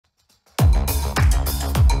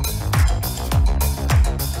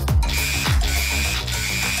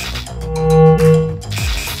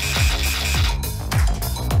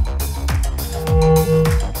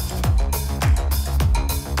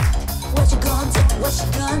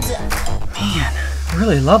Man, I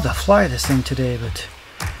really love to fly this thing today, but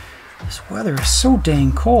this weather is so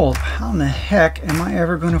dang cold. How in the heck am I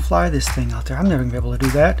ever going to fly this thing out there? I'm never going to be able to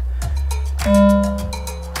do that.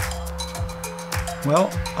 Well,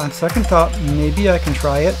 on second thought, maybe I can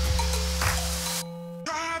try it.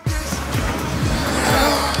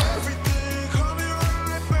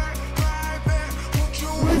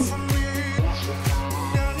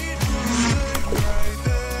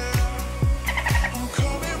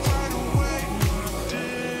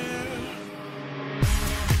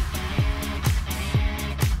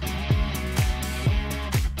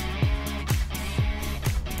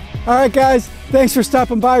 All right, guys, thanks for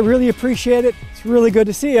stopping by. Really appreciate it. It's really good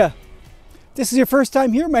to see you. If this is your first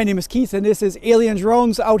time here, my name is Keith, and this is Alien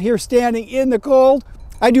Drones out here standing in the cold.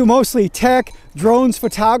 I do mostly tech, drones,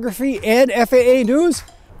 photography, and FAA news.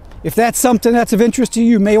 If that's something that's of interest to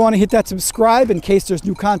you, you may want to hit that subscribe in case there's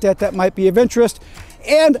new content that might be of interest.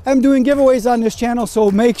 And I'm doing giveaways on this channel,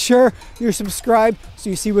 so make sure you're subscribed so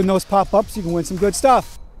you see when those pop up so you can win some good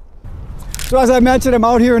stuff. So as I mentioned, I'm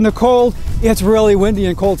out here in the cold. It's really windy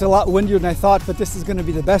and cold. It's a lot windier than I thought, but this is going to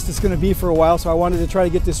be the best it's going to be for a while, so I wanted to try to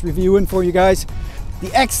get this review in for you guys. The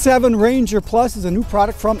X7 Ranger Plus is a new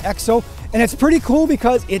product from EXO, and it's pretty cool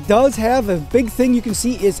because it does have a big thing you can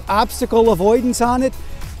see is obstacle avoidance on it.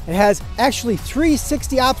 It has actually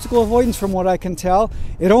 360 obstacle avoidance from what I can tell.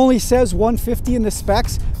 It only says 150 in the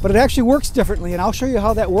specs, but it actually works differently, and I'll show you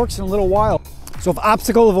how that works in a little while. So if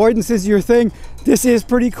obstacle avoidance is your thing, this is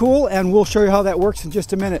pretty cool, and we'll show you how that works in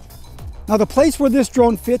just a minute. Now the place where this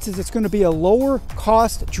drone fits is it's going to be a lower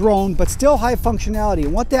cost drone, but still high functionality.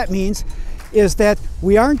 And what that means is that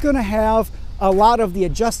we aren't going to have a lot of the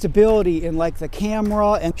adjustability in like the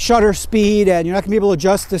camera and shutter speed, and you're not going to be able to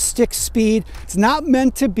adjust the stick speed. It's not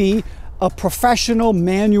meant to be a professional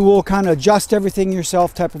manual kind of adjust everything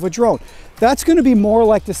yourself type of a drone. That's going to be more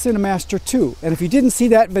like the Cinemaster 2. And if you didn't see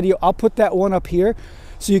that video, I'll put that one up here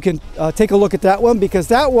so you can take a look at that one, because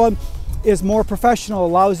that one is more professional,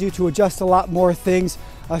 allows you to adjust a lot more things,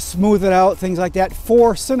 smooth it out, things like that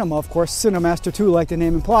for cinema, of course, Cinemaster 2 like the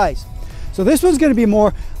name implies. So this one's going to be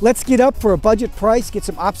more, let's get up for a budget price, get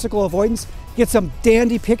some obstacle avoidance, get some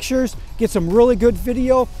dandy pictures, get some really good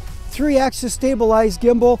video, 3-axis stabilized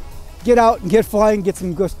gimbal, get out and get flying, get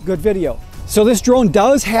some good video. So this drone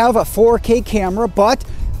does have a 4K camera, but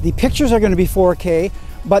the pictures are going to be 4K,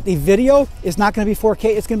 but the video is not going to be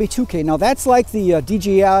 4K, it's going to be 2K. Now that's like the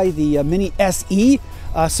DJI, the Mini SE,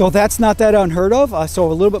 so that's not that unheard of,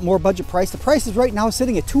 so a little bit more budget price. The price is right now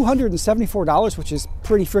sitting at $274, which is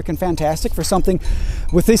pretty freaking fantastic for something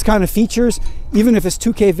with these kind of features, even if it's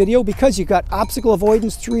 2K video, because you got obstacle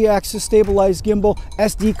avoidance, 3-axis stabilized gimbal,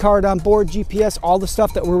 SD card on board, GPS, all the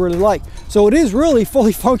stuff that we really like. So it is really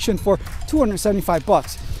fully functioned for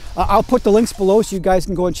 $275. I'll put the links below so you guys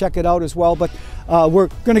can go and check it out as well, but we're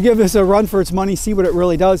going to give this a run for its money, see what it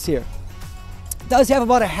really does here. It does have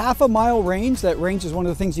about a ½ mile range. That range is one of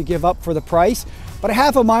the things you give up for the price, but a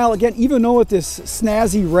 ½ mile, again, even though with this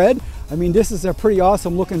snazzy red, I mean, this is a pretty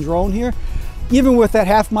awesome looking drone here. Even with that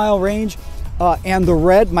 ½ mile range and the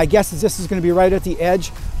red, my guess is this is going to be right at the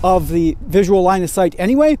edge of the visual line of sight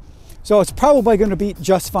anyway. So it's probably going to be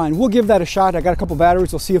just fine. We'll give that a shot. I got a couple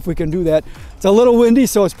batteries. We'll see if we can do that. It's a little windy,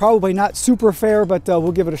 so it's probably not super fair, but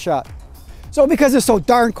we'll give it a shot. So because it's so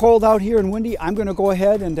darn cold out here and windy, I'm going to go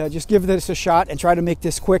ahead and just give this a shot and try to make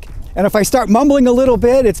this quick. And if I start mumbling a little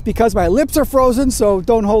bit, it's because my lips are frozen, so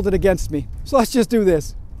don't hold it against me. So let's just do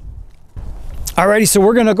this. Alrighty, so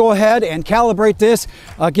we're going to go ahead and calibrate this,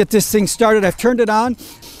 get this thing started. I've turned it on,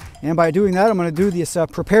 and by doing that, I'm going to do this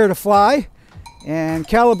prepare to fly. And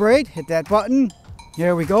calibrate, hit that button.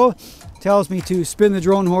 There we go. Tells me to spin the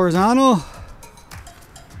drone horizontal.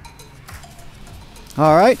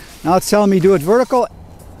 All right, now it's telling me to do it vertical.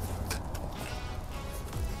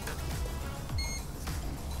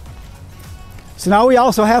 So now we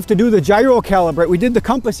also have to do the gyro calibrate. We did the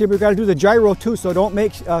compass here, but we've got to do the gyro too, so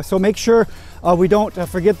make sure we don't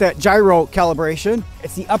forget that gyro calibration.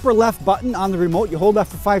 It's the upper left button on the remote. You hold that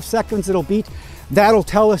for 5 seconds, it'll beat. That'll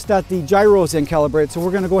tell us that the gyro is in calibrated, so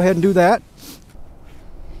we're going to go ahead and do that.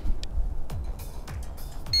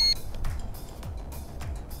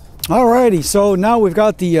 Alrighty, so now we've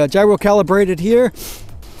got the gyro calibrated here.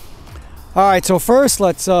 Alright, so first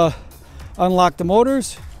let's unlock the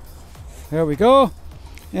motors. There we go.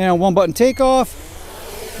 And 1-button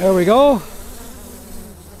takeoff. There we go.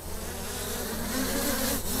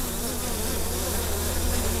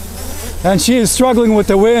 And she is struggling with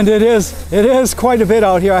the wind. It is quite a bit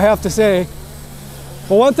out here, I have to say.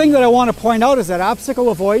 But one thing that I want to point out is that obstacle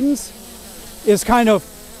avoidance is kind of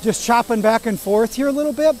just chopping back and forth here a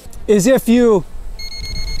little bit. Is if you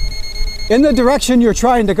in the direction you're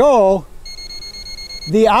trying to go,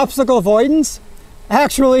 the obstacle avoidance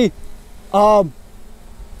actually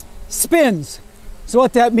spins. So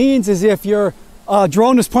what that means is if your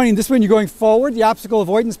drone is pointing this way and you're going forward, the obstacle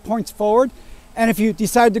avoidance points forward. And if you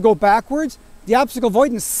decide to go backwards, the obstacle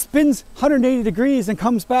avoidance spins 180 degrees and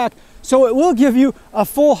comes back. So it will give you a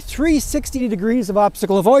full 360 degrees of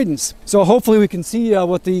obstacle avoidance. So hopefully we can see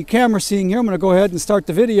what the camera's seeing here. I'm going to go ahead and start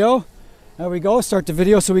the video. There we go, start the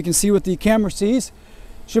video so we can see what the camera sees.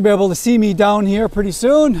 Should be able to see me down here pretty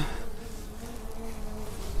soon.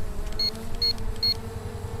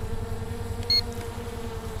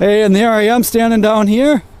 Hey, and there I am standing down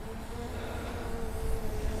here.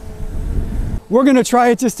 We're going to try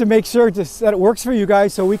it just to make sure that it works for you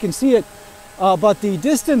guys so we can see it. But the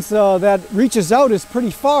distance that reaches out is pretty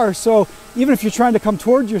far, so even if you're trying to come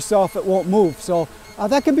towards yourself, it won't move. So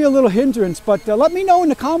that can be a little hindrance, but let me know in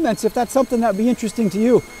the comments if that's something that'd be interesting to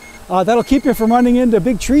you. That'll keep you from running into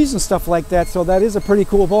big trees and stuff like that, so that is a pretty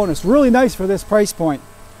cool bonus. Really nice for this price point.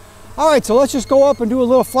 All right, so let's just go up and do a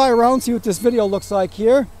little fly around, see what this video looks like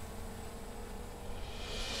here.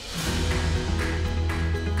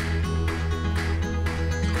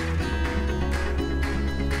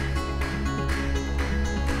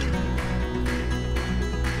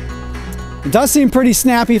 It does seem pretty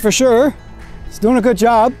snappy for sure. It's doing a good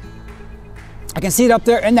job. I can see it up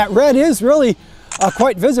there, and that red is really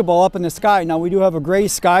quite visible up in the sky. Now we do have a gray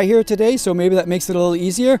sky here today, so maybe that makes it a little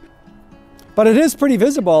easier. But it is pretty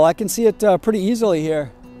visible. I can see it pretty easily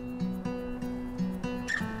here.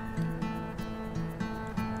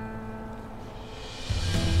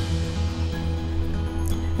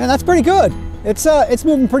 And that's pretty good. It's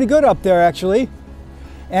moving pretty good up there actually.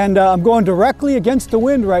 And I'm going directly against the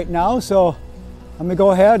wind right now, so I'm gonna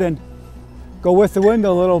go ahead and go with the wind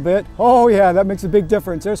a little bit. Oh yeah, that makes a big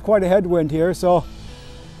difference. There's quite a headwind here, so.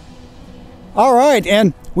 All right,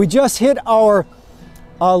 and we just hit our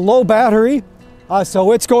low battery,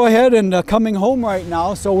 so it's go ahead and coming home right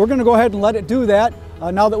now. So we're gonna go ahead and let it do that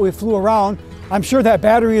now that we flew around. I'm sure that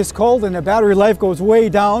battery is cold and the battery life goes way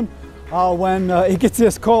down when it gets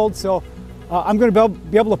this cold. So I'm gonna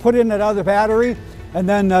be able to put in that other battery and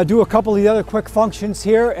then do a couple of the other quick functions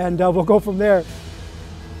here, and we'll go from there.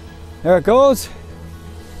 There it goes.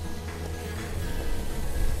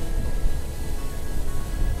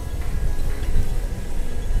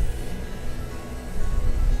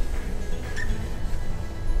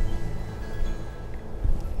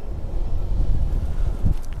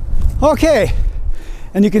 Okay,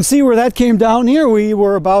 and you can see where that came down here. We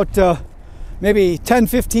were about maybe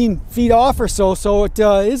 10-15 feet off or so, so it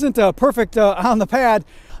isn't perfect on the pad.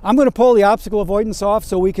 I'm going to pull the obstacle avoidance off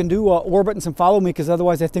so we can do orbit and some follow me, because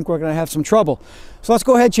otherwise I think we're going to have some trouble. So let's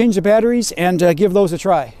go ahead, change the batteries, and give those a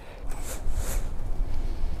try.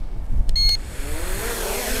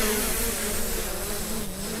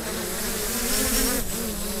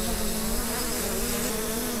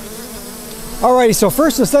 Alrighty, so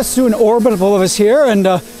first let's do an orbit of all of us here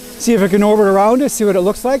and see if I can orbit around it, see what it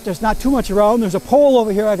looks like. There's not too much around. There's a pole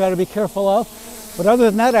over here I got to be careful of, but other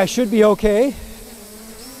than that I should be okay.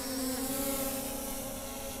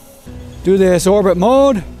 Do this orbit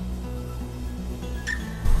mode.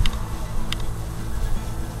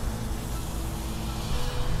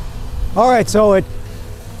 All right, so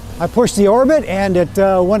I pushed the orbit and it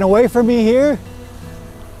went away from me here.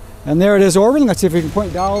 And there it is orbiting. Let's see if we can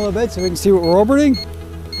point down a little bit so we can see what we're orbiting.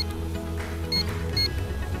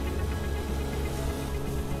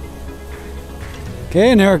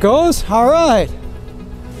 Okay, and there it goes. All right.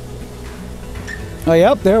 Oh,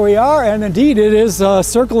 yep, there we are. And indeed, it is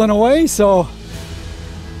circling away. So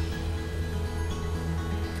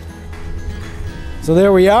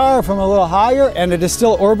there we are from a little higher, and it is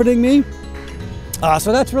still orbiting me.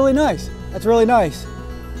 So that's really nice. That's really nice.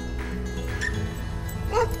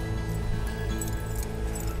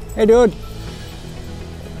 Hey, dude.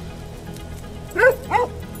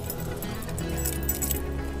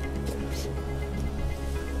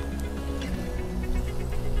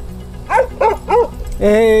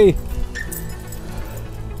 Hey.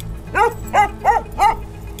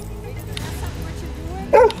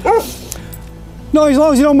 No, as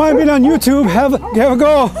long as you don't mind being on YouTube, have a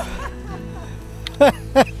go.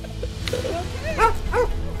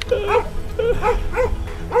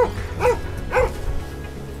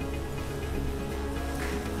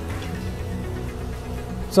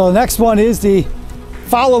 So the next one is the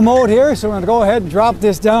follow mode here. So we're going to go ahead and drop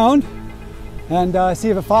this down and see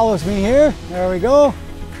if it follows me here. There we go.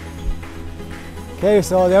 Okay,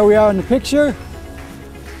 so there we are in the picture.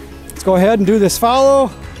 Let's go ahead and do this follow.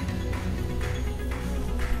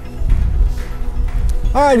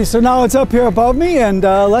 Alrighty, so now it's up here above me, and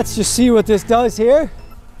let's just see what this does here.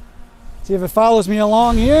 See if it follows me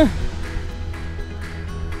along here.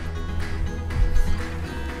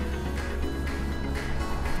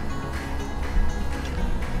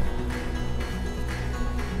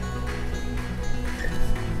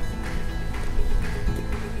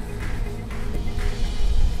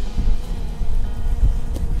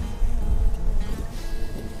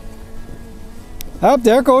 Up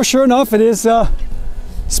there it goes, sure enough, it is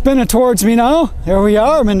spinning towards me now. There we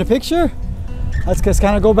are, I'm in the picture. Let's just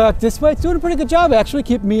kind of go back this way. It's doing a pretty good job actually,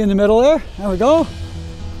 keeping me in the middle there. There we go.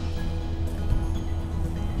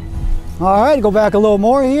 All right, go back a little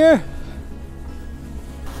more here.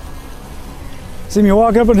 See me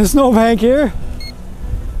walking up on the snowbank here.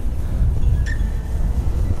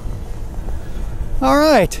 All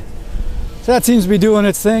right, so that seems to be doing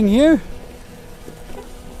its thing here.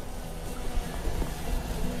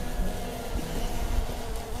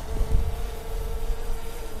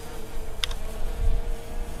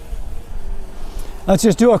 Let's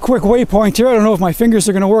just do a quick waypoint here. I don't know if my fingers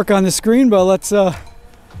are going to work on the screen, but let's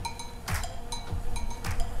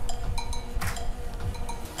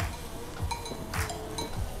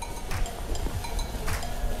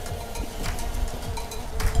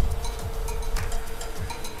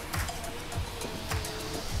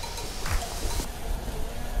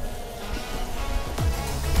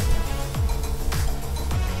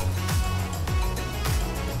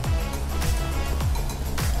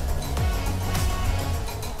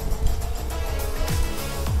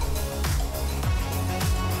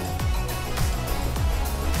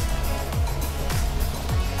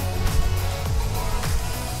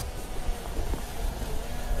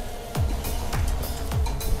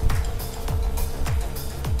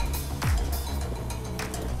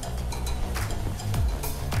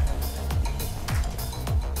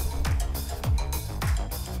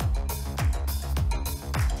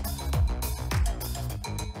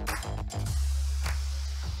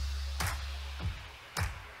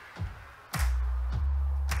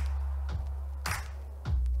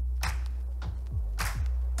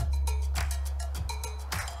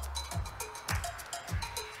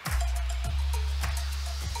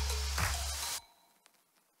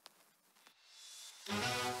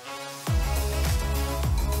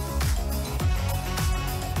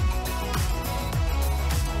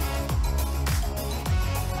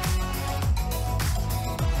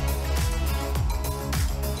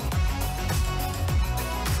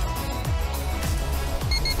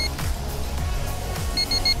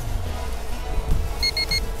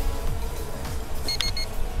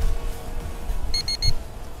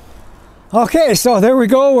okay, so there we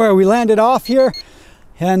go, where we landed off here,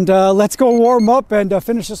 and let's go warm up and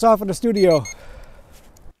finish this off in the studio.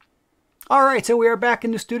 All right, so we are back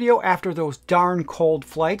in the studio after those darn cold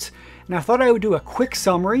flights, and I thought I would do a quick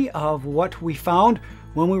summary of what we found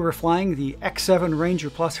when we were flying the X7 Ranger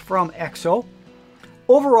Plus from EXO.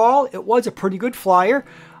 Overall, it was a pretty good flyer.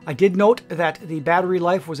 I did note that the battery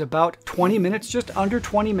life was about 20 minutes, just under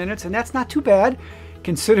 20 minutes, and that's not too bad,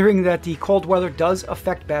 considering that the cold weather does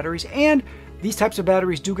affect batteries, and these types of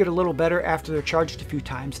batteries do get a little better after they're charged a few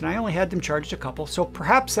times, and I only had them charged a couple, so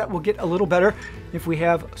perhaps that will get a little better if we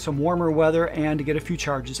have some warmer weather and to get a few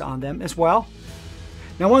charges on them as well.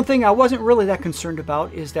 Now, one thing I wasn't really that concerned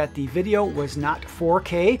about is that the video was not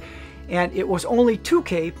 4K and it was only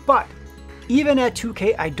 2K, but even at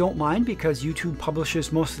 2K I don't mind because YouTube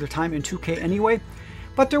publishes most of the time in 2K anyway.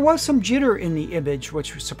 But there was some jitter in the image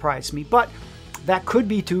which surprised me, but that could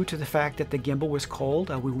be due to the fact that the gimbal was cold.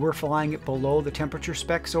 We were flying it below the temperature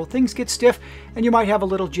spec, so things get stiff and you might have a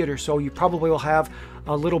little jitter, so you probably will have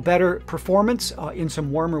a little better performance in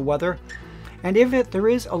some warmer weather. And if there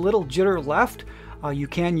is a little jitter left, you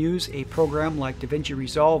can use a program like DaVinci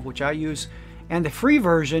Resolve, which I use, and the free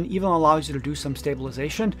version even allows you to do some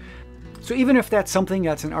stabilization. So even if that's something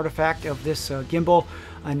that's an artifact of this gimbal,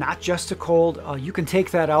 not just the cold, you can take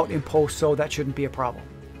that out in post, so that shouldn't be a problem.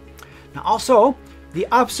 Now also, the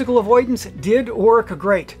obstacle avoidance did work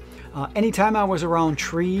great. Anytime I was around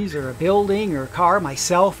trees or a building or a car,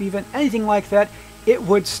 myself even, anything like that, it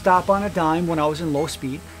would stop on a dime when I was in low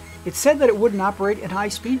speed. It said that it wouldn't operate in high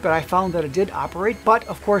speed, but I found that it did operate, but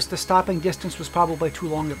of course the stopping distance was probably too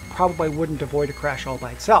long. It probably wouldn't avoid a crash all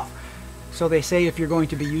by itself. So they say if you're going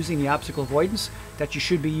to be using the obstacle avoidance, that you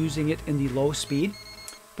should be using it in the low speed.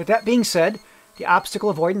 But that being said, the obstacle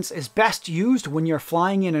avoidance is best used when you're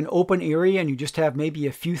flying in an open area and you just have maybe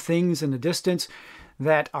a few things in the distance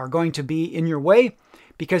that are going to be in your way.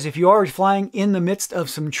 Because if you are flying in the midst of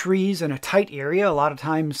some trees in a tight area, a lot of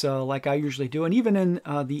times like I usually do, and even in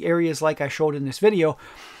the areas like I showed in this video,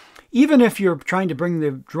 Even if you're trying to bring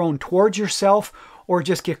the drone towards yourself or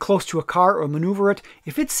just get close to a car or maneuver it,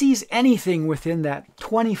 if it sees anything within that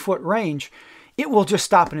 20-foot range, it will just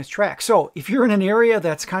stop in its tracks. So if you're in an area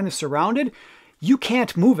that's kind of surrounded, you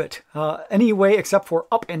can't move it any way except for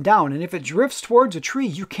up and down. And if it drifts towards a tree,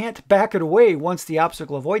 you can't back it away once the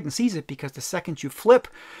obstacle avoidance sees it, because the second you flip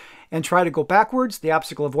and try to go backwards, the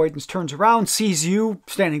obstacle avoidance turns around, sees you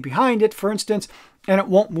standing behind it, for instance, and it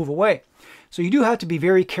won't move away. So you do have to be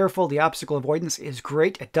very careful. The obstacle avoidance is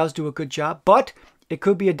great. It does do a good job, but it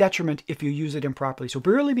could be a detriment if you use it improperly. So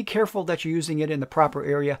really be careful that you're using it in the proper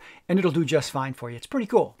area, and it'll do just fine for you. It's pretty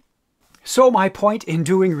cool. So my point in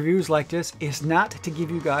doing reviews like this is not to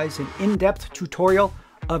give you guys an in-depth tutorial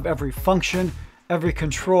of every function, every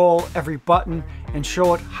control, every button, and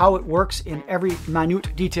show it how it works in every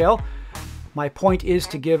minute detail. My point is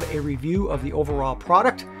to give a review of the overall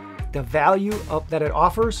product, the value that it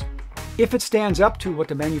offers, if it stands up to what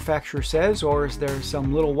the manufacturer says, or is there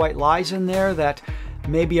some little white lies in there that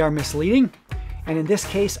maybe are misleading. And in this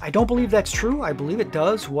case, I don't believe that's true. I believe it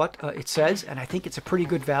does what it says, and I think it's a pretty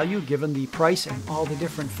good value given the price and all the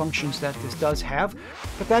different functions that this does have.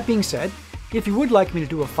 But that being said, if you would like me to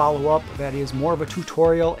do a follow-up that is more of a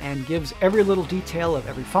tutorial and gives every little detail of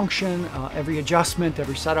every function, every adjustment,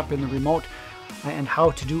 every setup in the remote, and how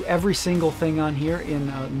to do every single thing on here in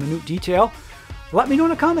minute detail, let me know in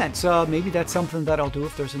the comments. Maybe that's something that I'll do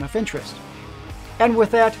if there's enough interest. And with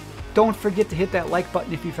that, don't forget to hit that like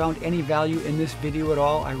button if you found any value in this video at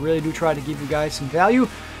all. I really do try to give you guys some value,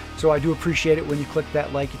 so I do appreciate it when you click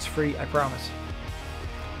that like. It's free, I promise.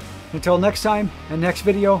 Until next time and next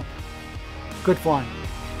video, good flying.